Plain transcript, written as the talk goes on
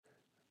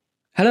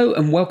Hello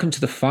and welcome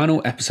to the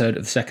final episode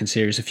of the second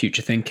series of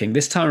Future Thinking.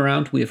 This time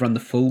around, we have run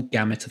the full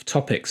gamut of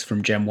topics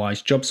from Gen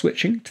Y's job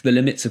switching to the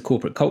limits of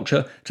corporate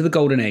culture to the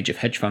golden age of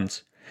hedge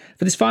funds.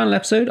 For this final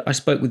episode, I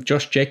spoke with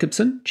Josh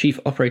Jacobson, Chief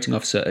Operating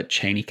Officer at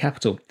Cheyne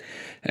Capital,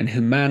 and a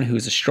man who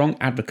is a strong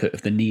advocate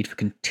of the need for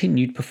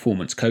continued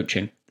performance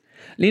coaching.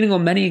 Leaning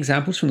on many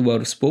examples from the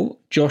world of sport,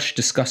 Josh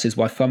discusses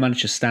why fund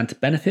managers stand to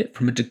benefit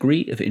from a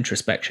degree of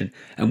introspection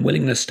and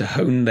willingness to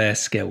hone their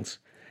skills.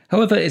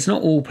 However, it's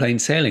not all plain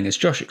sailing. As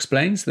Josh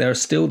explains, there are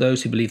still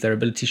those who believe their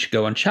ability should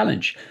go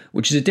unchallenged,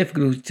 which is a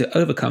difficulty to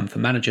overcome for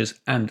managers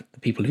and the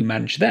people who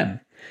manage them,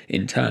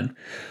 in turn.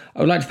 I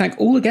would like to thank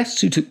all the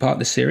guests who took part in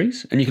this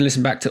series, and you can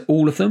listen back to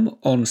all of them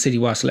on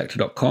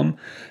citywireselector.com,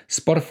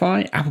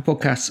 Spotify, Apple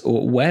Podcasts,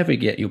 or wherever you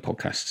get your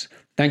podcasts.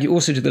 Thank you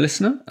also to the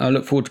listener. I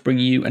look forward to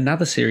bringing you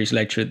another series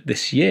later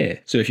this year.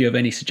 So if you have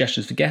any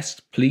suggestions for guests,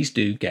 please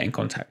do get in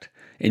contact.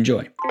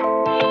 Enjoy.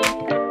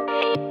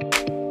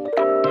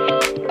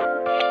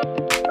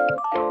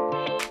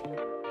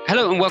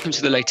 Hello and welcome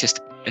to the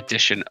latest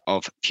edition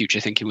of Future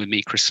Thinking with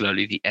me, Chris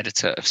Slowly, the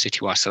editor of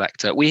Citywire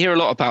Selector. We hear a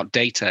lot about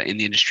data in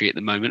the industry at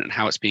the moment and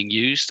how it's being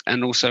used,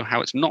 and also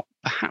how it's not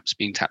perhaps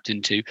being tapped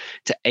into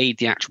to aid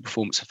the actual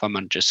performance of fund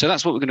managers. So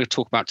that's what we're going to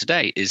talk about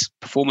today, is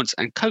performance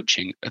and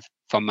coaching of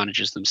fund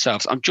managers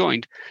themselves. I'm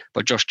joined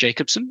by Josh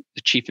Jacobson,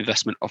 the Chief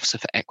Investment Officer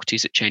for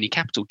Equities at Cheyne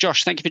Capital.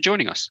 Josh, thank you for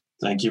joining us.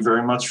 Thank you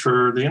very much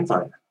for the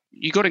invite.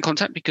 You got in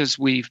contact because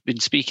we've been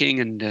speaking,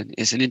 and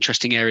it's an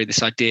interesting area,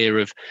 this idea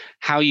of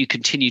how you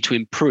continue to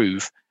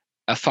improve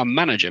a fund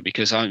manager.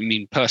 Because I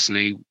mean,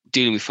 personally,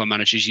 dealing with fund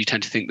managers, you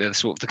tend to think they're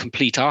sort of the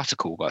complete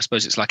article, but I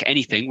suppose it's like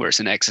anything where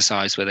it's an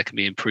exercise where there can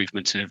be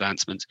improvements and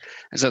advancements.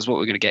 And so that's what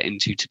we're going to get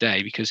into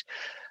today. Because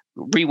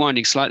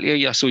rewinding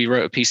slightly, I saw you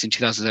wrote a piece in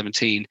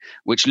 2017,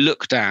 which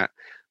looked at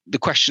the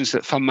questions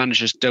that fund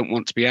managers don't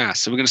want to be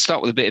asked. So we're going to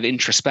start with a bit of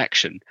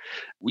introspection.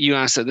 You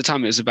asked at the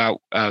time, it was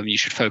about you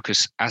should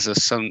focus as a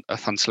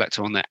fund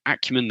selector on their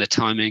acumen, their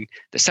timing,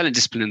 their selling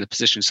discipline, and the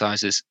position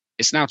sizes.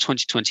 It's now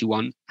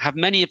 2021. Have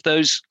many of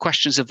those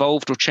questions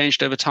evolved or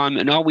changed over time?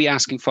 And are we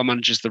asking fund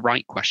managers the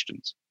right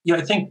questions? Yeah,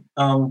 I think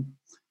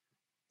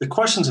the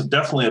questions have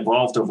definitely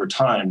evolved over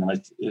time. And I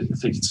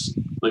think it's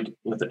like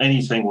with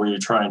anything where you're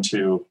trying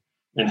to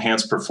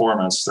enhance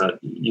performance, that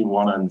you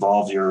want to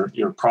involve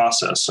your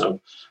process.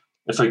 So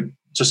if I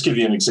just give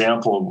you an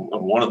example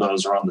of one of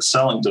those around the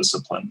selling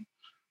discipline,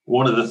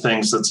 one of the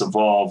things that's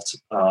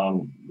evolved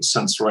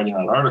since writing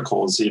that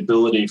article is the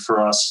ability for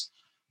us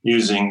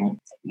using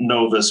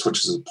Novus,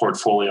 which is a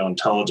portfolio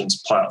intelligence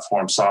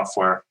platform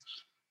software.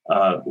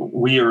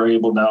 We are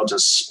able now to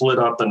split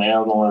up an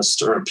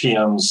analyst or a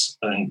PM's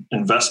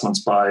investments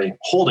by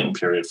holding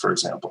period, for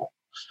example.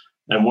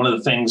 And one of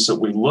the things that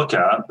we look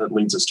at that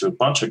leads us to a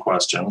bunch of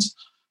questions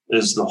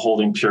is the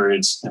holding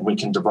periods, and we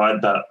can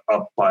divide that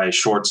up by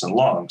shorts and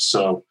longs.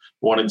 So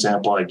one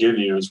example I give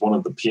you is one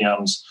of the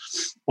PMs,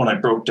 when I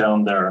broke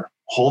down their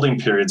holding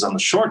periods on the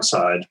short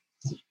side,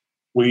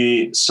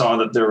 we saw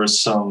that there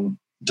was some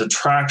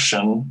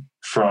detraction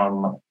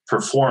from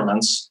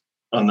performance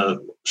on the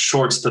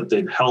shorts that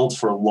they've held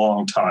for a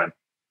long time.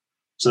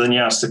 So then you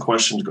ask the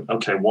question,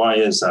 okay, why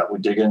is that? We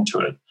dig into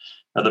it.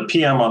 Now, the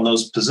PM on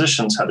those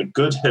positions had a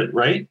good hit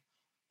rate.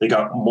 They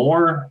got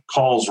more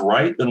calls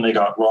right than they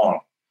got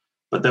wrong.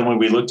 But then when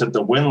we looked at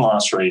the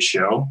win-loss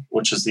ratio,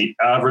 which is the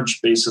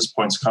average basis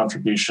points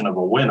contribution of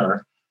a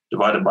winner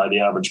divided by the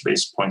average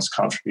basis points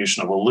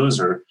contribution of a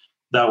loser,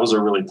 that was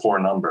a really poor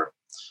number.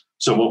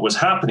 So what was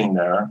happening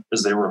there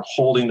is they were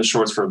holding the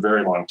shorts for a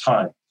very long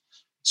time.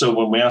 So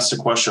when we asked the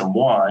question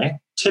why,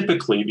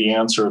 typically the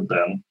answer had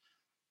been,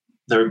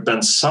 there had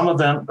been some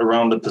event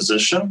around the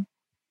position.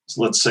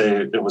 So let's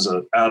say it was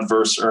an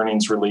adverse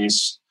earnings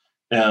release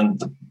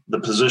and the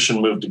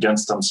position moved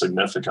against them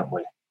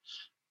significantly.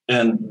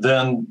 And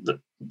then the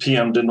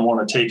PM didn't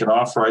want to take it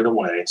off right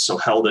away, so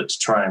held it to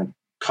try and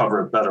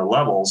cover at better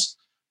levels,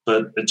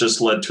 but it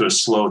just led to a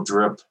slow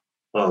drip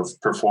of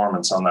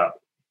performance on that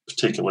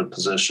particular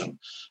position.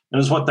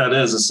 And what that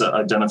is the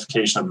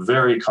identification of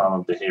very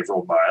common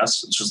behavioral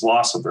bias, which is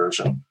loss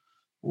aversion,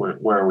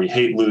 where we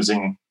hate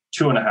losing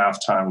 2.5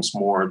 times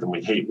more than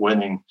we hate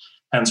winning.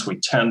 Hence, we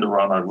tend to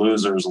run our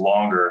losers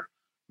longer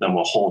than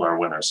we'll hold our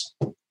winners.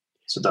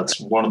 So that's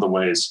one of the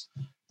ways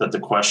that the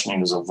questioning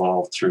has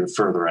evolved through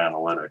further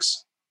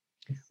analytics.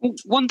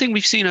 One thing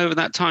we've seen over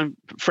that time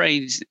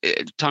frame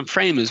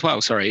as well,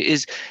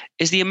 is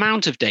the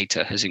amount of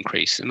data has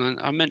increased. And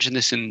I mentioned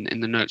this in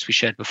the notes we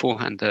shared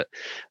beforehand, that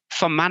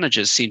fund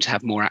managers seem to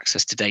have more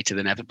access to data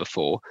than ever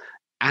before,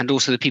 and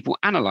also the people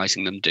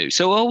analysing them do.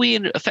 So are we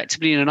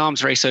effectively in an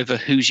arms race over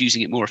who's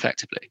using it more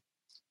effectively?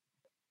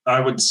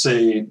 I would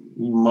say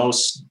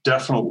most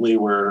definitely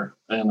we're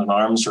in an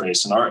arms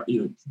race. And I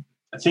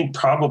think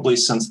probably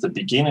since the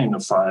beginning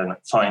of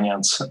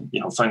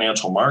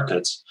financial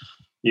markets,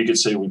 you could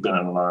say we've been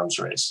in an arms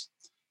race.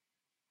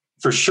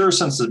 For sure,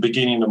 since the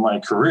beginning of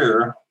my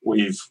career,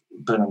 we've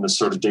been in this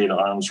sort of data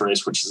arms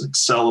race, which has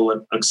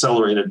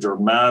accelerated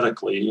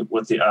dramatically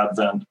with the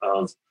advent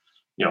of,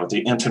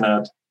 the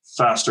internet,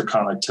 faster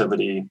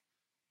connectivity,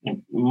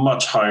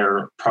 much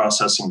higher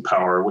processing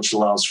power, which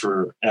allows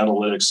for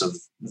analytics of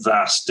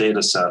vast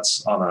data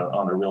sets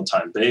on a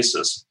real-time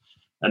basis.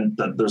 And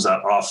there's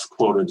that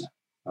oft-quoted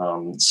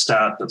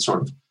stat that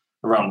sort of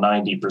around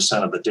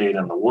 90% of the data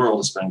in the world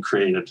has been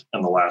created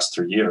in the last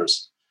 3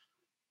 years.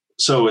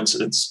 So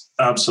it's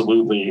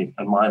absolutely,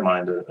 in my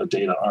mind, a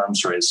data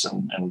arms race,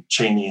 and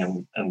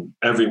Cheyne and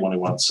everyone who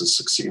wants to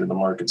succeed in the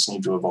markets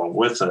need to evolve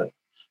with it.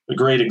 A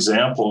great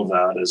example of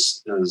that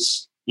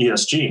is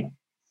ESG.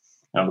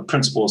 Now, the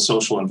principle of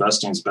social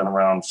investing has been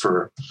around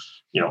for,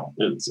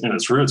 it's in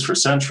its roots for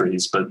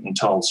centuries, but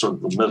until sort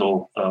of the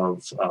middle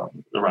of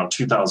around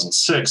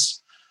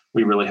 2006,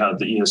 we really had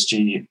the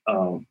ESG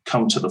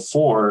come to the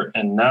fore,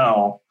 and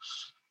now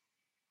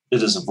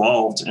it has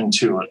evolved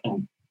into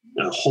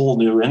a whole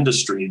new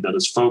industry that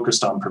is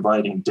focused on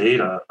providing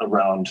data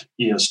around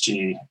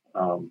ESG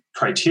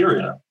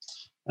criteria.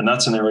 And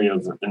that's an area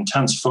of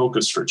intense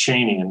focus for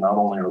Cheyne, and not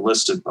only our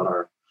listed,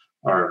 but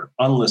our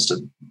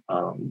unlisted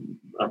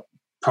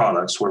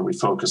products, where we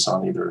focus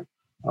on either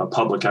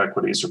public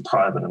equities or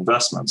private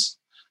investments.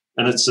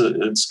 And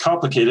it's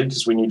complicated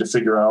because we need to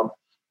figure out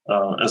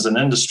as an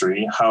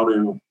industry how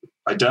to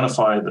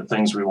identify the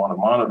things we want to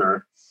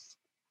monitor,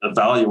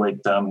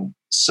 evaluate them,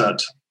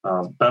 set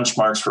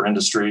benchmarks for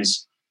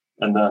industries,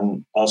 and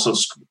then also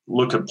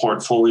look at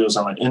portfolios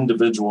on an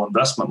individual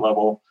investment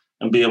level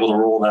and be able to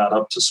roll that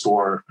up to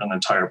score an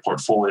entire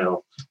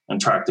portfolio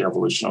and track the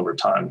evolution over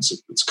time. It's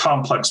a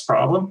complex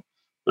problem,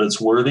 but it's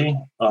worthy,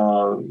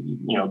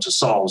 to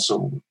solve.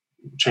 So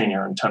Cheyne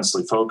are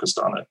intensely focused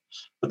on it.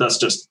 But that's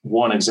just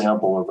one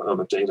example of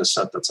a data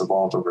set that's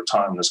evolved over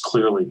time and is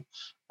clearly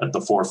at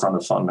the forefront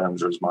of fund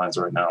managers' minds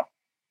right now.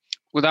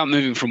 Without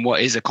moving from what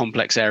is a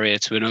complex area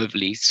to an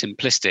overly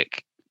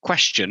simplistic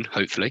question,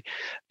 hopefully,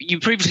 you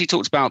previously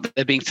talked about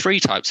there being three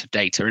types of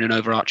data in an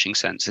overarching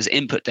sense. There's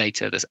input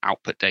data, there's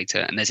output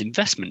data, and there's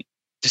investment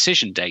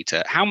decision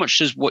data. How much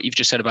does what you've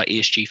just said about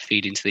ESG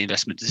feed into the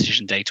investment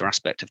decision data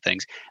aspect of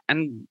things?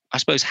 And I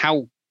suppose,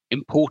 how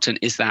important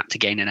is that to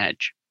gain an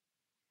edge?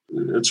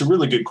 It's a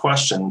really good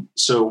question.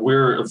 So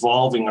we're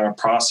evolving our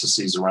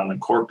processes around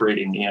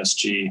incorporating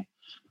ESG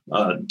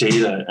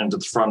data into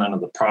the front end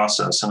of the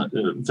process. And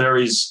it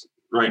varies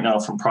right now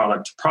from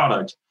product to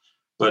product,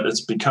 but it's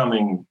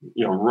becoming,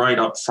 right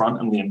up front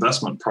in the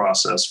investment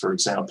process. For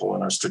example,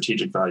 in our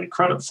strategic value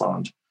credit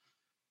fund,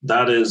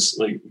 that is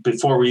like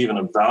before we even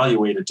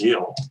evaluate a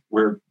deal,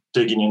 we're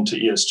digging into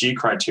ESG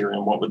criteria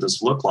and what would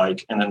this look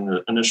like. And in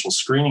the initial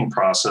screening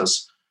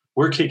process,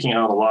 we're kicking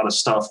out a lot of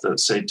stuff that,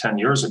 say, 10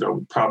 years ago,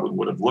 we probably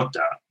would have looked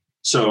at.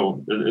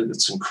 So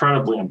it's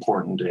incredibly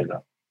important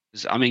data.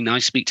 I mean, I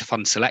speak to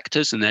fund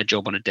selectors, and their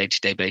job on a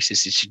day-to-day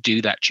basis is to do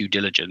that due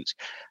diligence.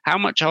 How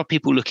much are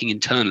people looking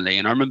internally?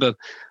 And I remember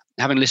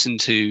having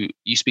listened to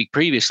you speak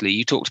previously,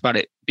 you talked about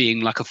it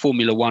being like a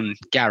Formula One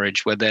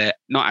garage where they're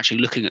not actually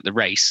looking at the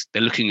race,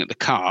 they're looking at the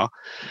car.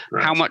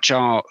 Right. How much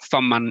are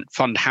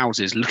fund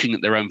houses looking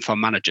at their own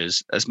fund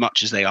managers as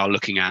much as they are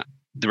looking at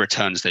the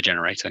returns they're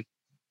generating?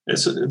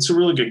 It's a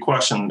really good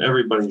question.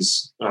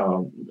 Everybody's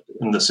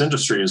in this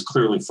industry is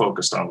clearly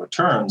focused on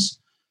returns.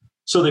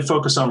 So they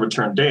focus on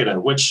return data,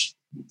 which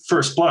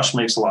first blush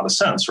makes a lot of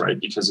sense, right?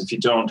 Because if you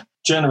don't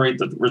generate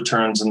the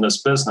returns in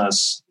this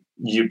business,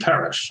 you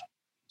perish.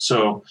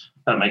 So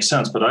that makes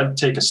sense. But I'd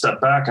take a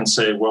step back and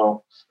say,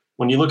 well,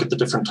 when you look at the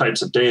different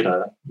types of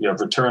data, you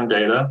have return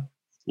data,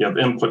 you have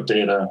input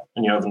data,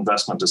 and you have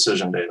investment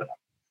decision data.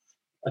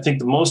 I think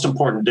the most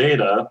important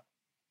data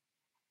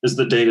is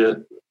the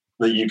data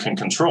that you can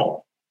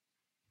control.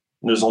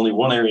 And there's only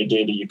one area of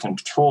data you can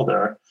control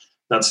there.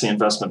 That's the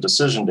investment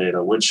decision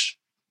data, which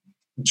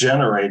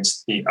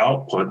generates the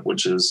output,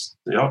 which is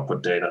the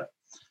output data.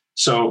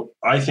 So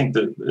I think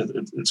that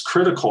it's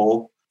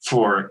critical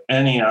for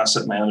any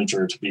asset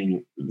manager to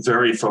be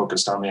very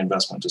focused on the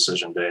investment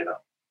decision data.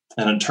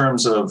 And in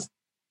terms of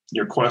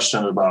your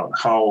question about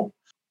how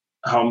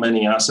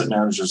many asset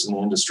managers in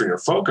the industry are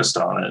focused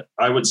on it,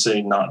 I would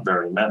say not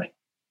very many.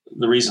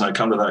 The reason I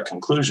come to that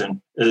conclusion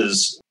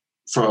is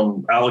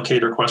from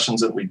allocator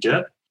questions that we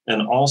get,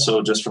 and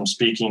also just from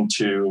speaking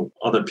to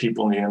other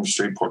people in the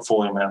industry,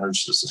 portfolio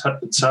managers,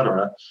 et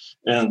cetera,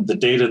 and the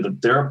data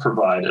that they're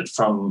provided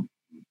from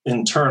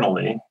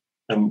internally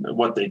and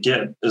what they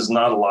get is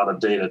not a lot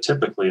of data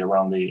typically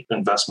around the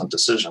investment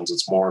decisions.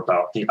 It's more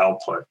about the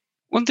output.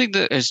 One thing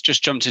that has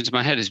just jumped into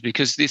my head is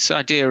because this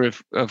idea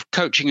of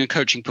coaching and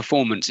coaching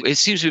performance, it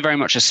seems to be very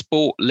much a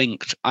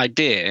sport-linked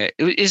idea.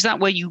 Is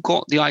that where you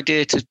got the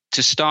idea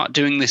to start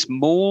doing this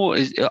more?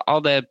 Are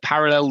there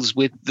parallels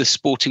with the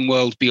sporting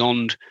world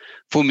beyond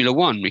Formula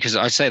One? Because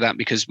I say that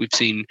because we've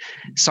seen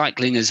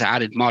cycling has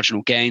added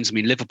marginal gains. I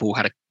mean, Liverpool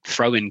had a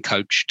throw-in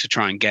coach to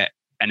try and get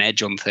an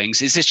edge on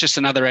things. Is this just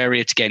another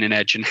area to gain an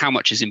edge, and how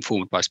much is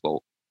informed by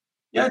sport?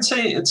 Yeah, I'd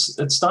say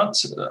it's not.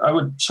 I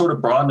would sort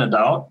of broaden it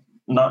out.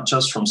 Not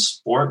just from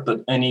sport,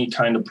 but any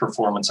kind of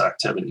performance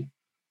activity.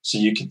 So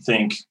you could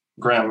think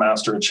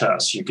grandmaster of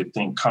chess, you could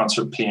think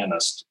concert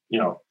pianist,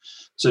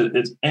 so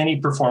it's any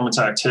performance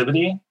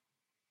activity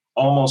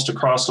almost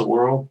across the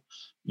world.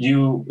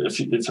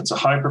 if it's a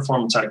high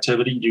performance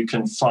activity, you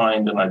can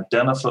find an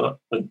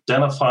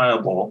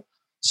identifiable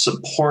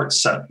support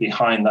set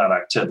behind that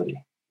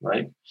activity,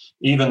 right?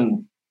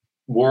 Even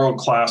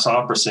world-class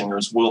opera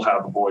singers will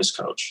have a voice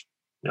coach.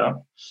 Yeah.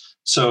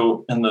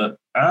 So in the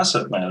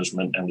asset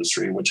management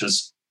industry, which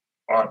is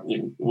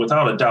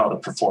without a doubt a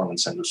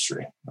performance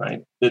industry,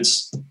 right?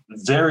 It's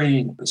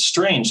very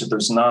strange that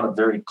there's not a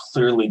very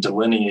clearly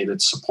delineated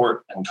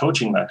support and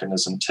coaching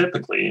mechanism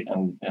typically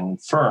in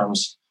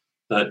firms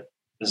that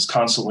is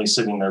constantly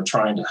sitting there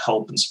trying to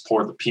help and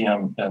support the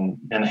PM and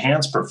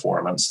enhance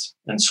performance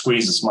and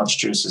squeeze as much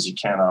juice as you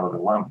can out of the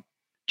lemon.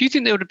 Do you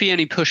think there would be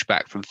any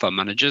pushback from fund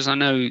managers? I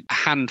know a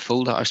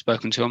handful that I've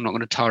spoken to, I'm not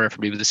going to tar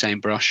everybody with the same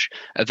brush,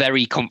 are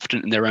very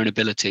confident in their own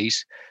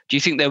abilities. Do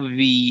you think there would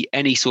be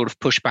any sort of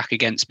pushback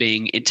against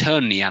being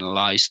internally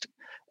analysed,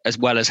 as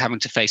well as having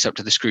to face up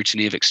to the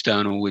scrutiny of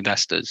external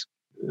investors?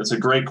 It's a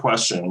great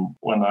question.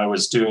 When I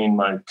was doing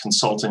my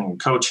consulting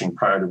and coaching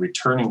prior to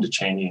returning to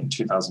Cheyne in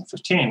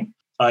 2015,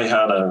 I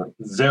had a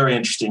very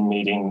interesting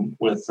meeting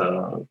with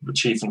the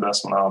chief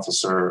investment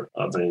officer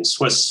of a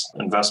Swiss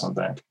investment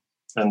bank.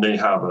 And they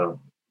have a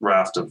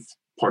raft of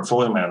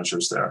portfolio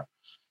managers there.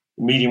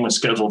 The meeting was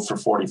scheduled for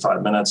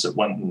 45 minutes. It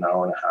went an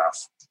hour and a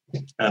half.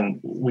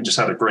 And we just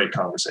had a great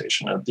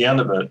conversation. At the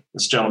end of it,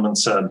 this gentleman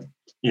said,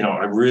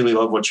 I really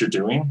love what you're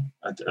doing.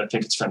 I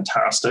think it's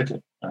fantastic.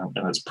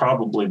 And it's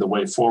probably the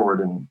way forward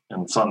in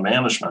fund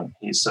management.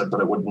 He said, but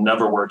it would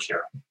never work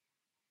here.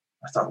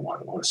 I thought,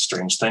 what a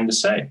strange thing to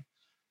say.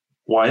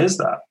 Why is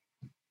that?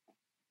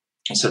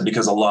 He said,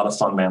 because a lot of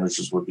fund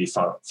managers would be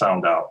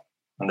found out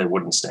and they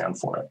wouldn't stand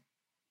for it.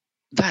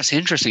 That's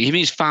interesting. He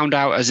means found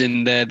out as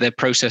in their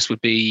process would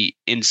be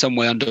in some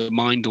way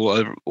undermined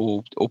or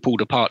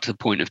pulled apart to the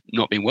point of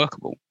not being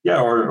workable.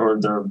 Yeah, or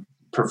their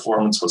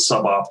performance was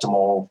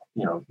suboptimal.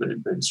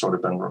 They'd sort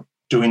of been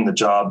doing the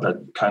job,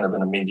 but kind of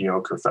in a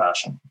mediocre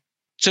fashion.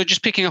 So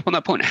just picking up on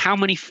that point, how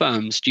many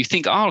firms do you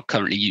think are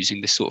currently using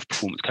this sort of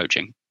performance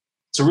coaching?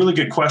 It's a really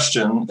good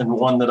question, and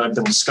one that I've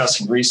been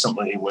discussing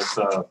recently with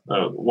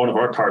one of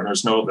our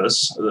partners,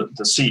 Novus.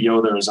 The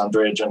CEO there is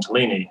Andrea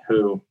Gentilini,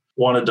 who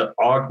wanted to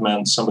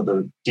augment some of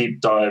the deep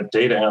dive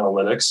data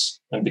analytics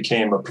and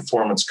became a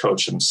performance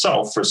coach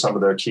himself for some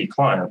of their key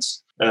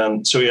clients.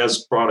 And so he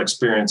has broad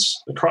experience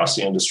across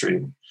the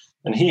industry.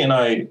 And he and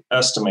I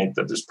estimate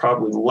that there's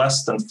probably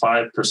less than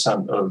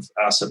 5% of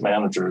asset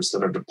managers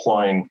that are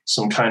deploying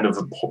some kind of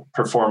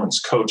performance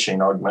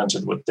coaching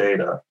augmented with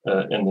data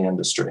in the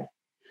industry.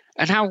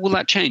 And how will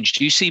that change?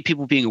 Do you see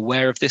people being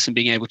aware of this and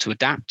being able to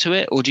adapt to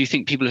it? Or do you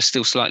think people are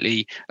still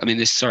slightly,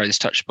 this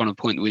touched upon a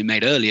point that we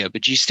made earlier,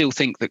 but do you still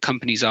think that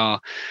companies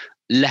are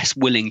less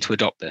willing to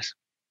adopt this?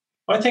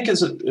 I think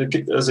as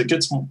it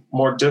gets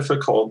more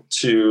difficult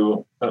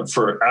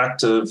for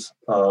active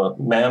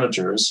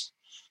managers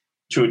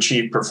to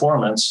achieve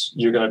performance,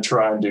 you're going to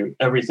try and do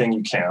everything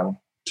you can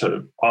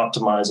to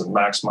optimize and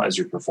maximize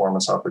your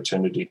performance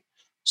opportunity.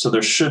 So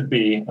there should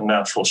be a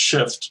natural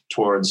shift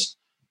towards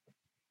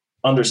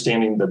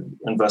understanding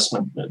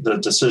the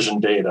decision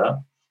data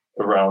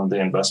around the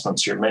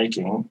investments you're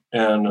making.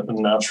 And a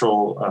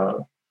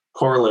natural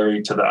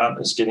corollary to that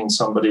is getting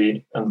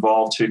somebody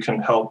involved who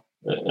can help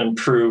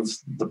improve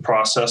the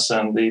process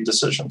and the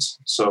decisions.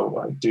 So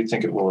I do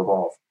think it will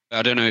evolve.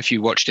 I don't know if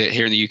you watched it.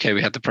 Here in the UK,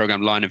 we had the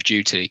program Line of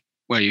Duty,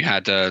 where you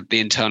had the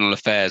internal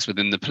affairs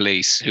within the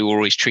police who were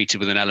always treated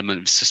with an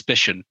element of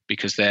suspicion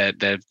because their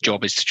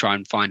job is to try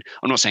and find,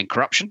 I'm not saying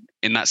corruption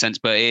in that sense,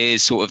 but it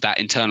is sort of that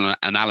internal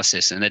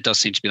analysis. And there does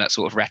seem to be that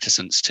sort of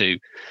reticence to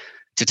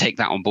take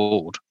that on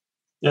board.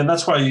 Yeah, and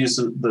that's why I use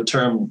the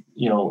term,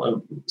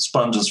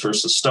 sponges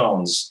versus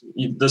stones.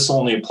 This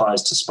only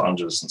applies to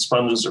sponges. And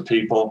sponges are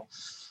people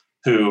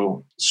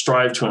who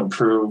strive to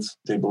improve.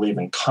 They believe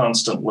in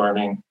constant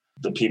learning.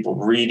 The people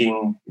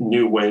reading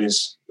new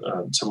ways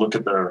to look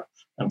at their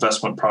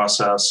investment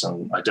process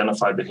and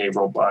identify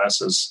behavioral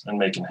biases and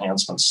make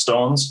enhancements.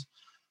 Stones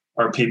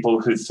are people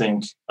who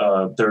think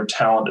their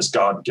talent is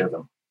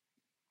God-given.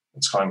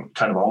 It's kind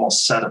of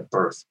almost set at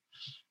birth.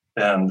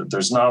 And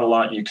there's not a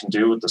lot you can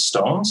do with the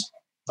stones,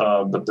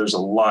 but there's a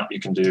lot you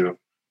can do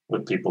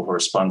with people who are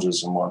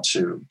sponges and want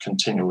to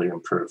continually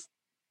improve.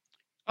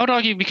 I would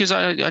argue, because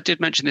I did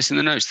mention this in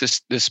the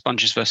notes, the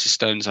sponges versus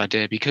stones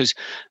idea, because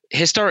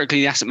historically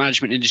the asset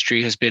management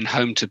industry has been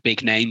home to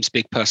big names,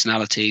 big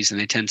personalities,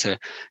 and they tend to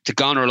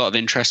garner a lot of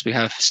interest. We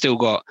have still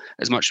got,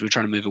 as much as we're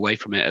trying to move away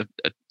from it,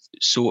 a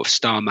sort of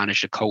star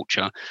manager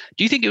culture.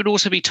 Do you think it would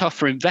also be tough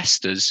for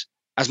investors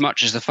as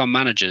much as the fund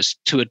managers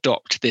to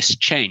adopt this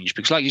change?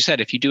 Because like you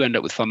said, if you do end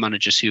up with fund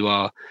managers who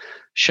are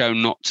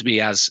shown not to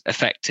be as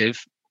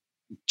effective,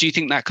 do you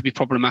think that could be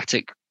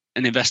problematic?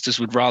 And investors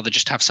would rather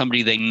just have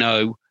somebody they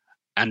know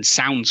and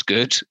sounds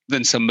good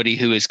than somebody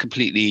who is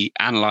completely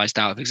analyzed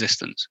out of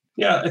existence?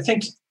 Yeah, I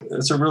think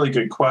it's a really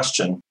good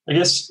question. I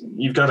guess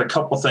you've got a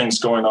couple things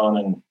going on,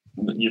 and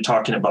you're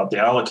talking about the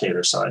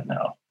allocator side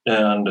now.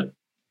 And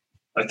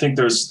I think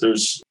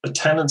there's a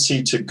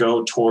tendency to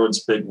go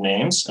towards big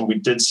names. And we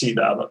did see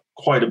that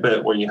quite a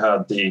bit, where you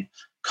had the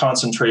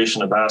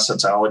concentration of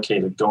assets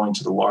allocated going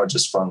to the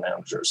largest fund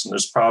managers. And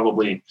there's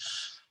probably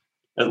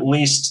at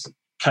least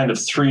kind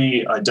of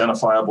 3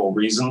 identifiable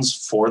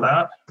reasons for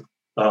that.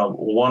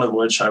 One of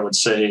which I would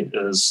say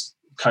is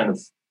kind of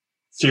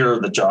fear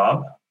of the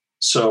job.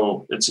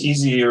 So it's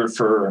easier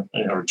for,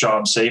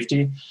 job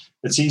safety.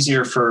 It's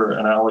easier for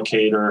an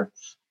allocator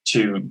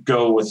to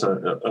go with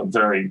a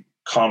very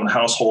common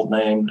household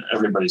name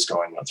everybody's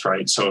going with,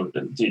 right? So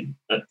the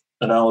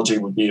analogy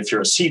would be if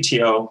you're a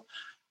CTO,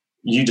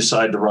 you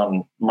decide to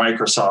run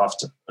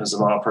Microsoft as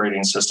an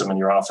operating system in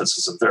your office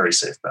is a very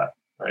safe bet,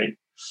 right?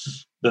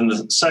 Then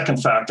the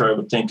second factor I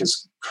would think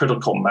is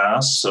critical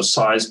mass. So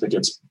size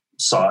begets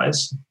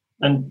size.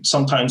 And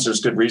sometimes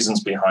there's good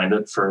reasons behind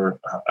it for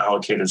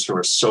allocators who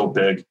are so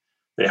big,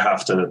 they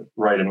have to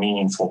write a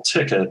meaningful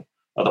ticket.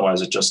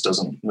 Otherwise, it just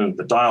doesn't move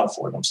the dial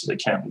for them. So they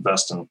can't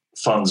invest in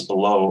funds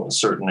below a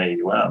certain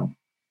AUM. And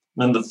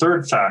then the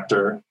third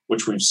factor,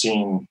 which we've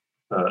seen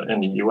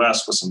in the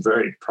US with some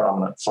very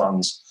prominent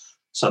funds,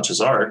 such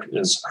as ARK,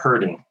 is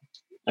herding.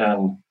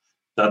 And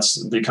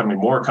that's becoming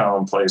more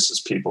commonplace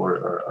as people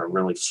are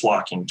really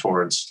flocking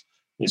towards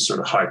these sort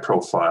of high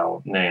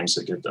profile names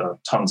that get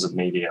tons of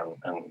media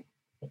and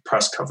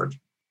press coverage.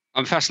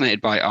 I'm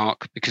fascinated by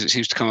ARK because it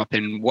seems to come up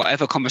in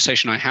whatever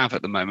conversation I have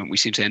at the moment. We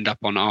seem to end up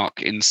on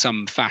ARK in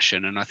some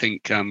fashion. And I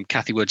think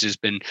Cathie Woods has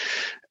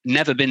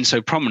never been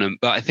so prominent,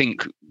 but I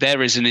think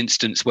there is an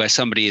instance where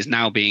somebody is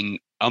now being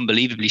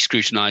unbelievably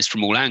scrutinized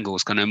from all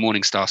angles. I know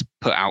Morningstar's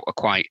put out a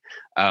quite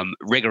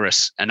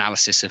rigorous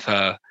analysis of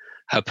her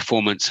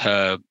performance,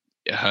 her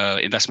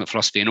investment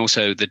philosophy, and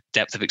also the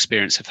depth of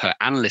experience of her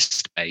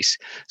analyst base.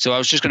 So I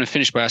was just going to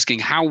finish by asking,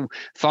 how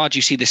far do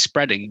you see this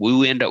spreading? Will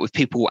we end up with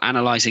people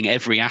analyzing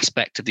every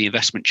aspect of the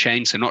investment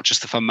chain? So not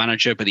just the fund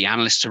manager, but the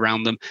analysts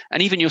around them,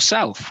 and even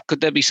yourself.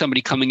 Could there be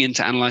somebody coming in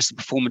to analyze the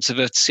performance of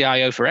a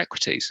CIO for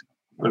equities?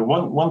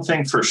 One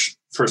thing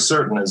for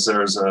certain is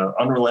there's an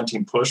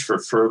unrelenting push for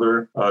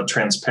further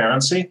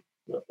transparency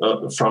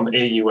from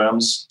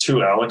AUMs to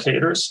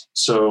allocators.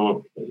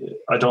 So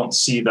I don't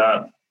see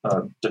that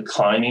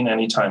declining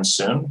anytime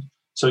soon.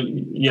 So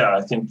yeah,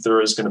 I think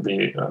there is going to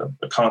be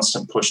a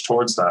constant push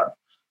towards that.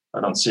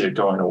 I don't see it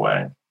going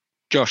away.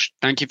 Josh,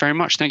 thank you very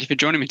much. Thank you for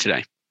joining me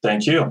today.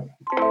 Thank you.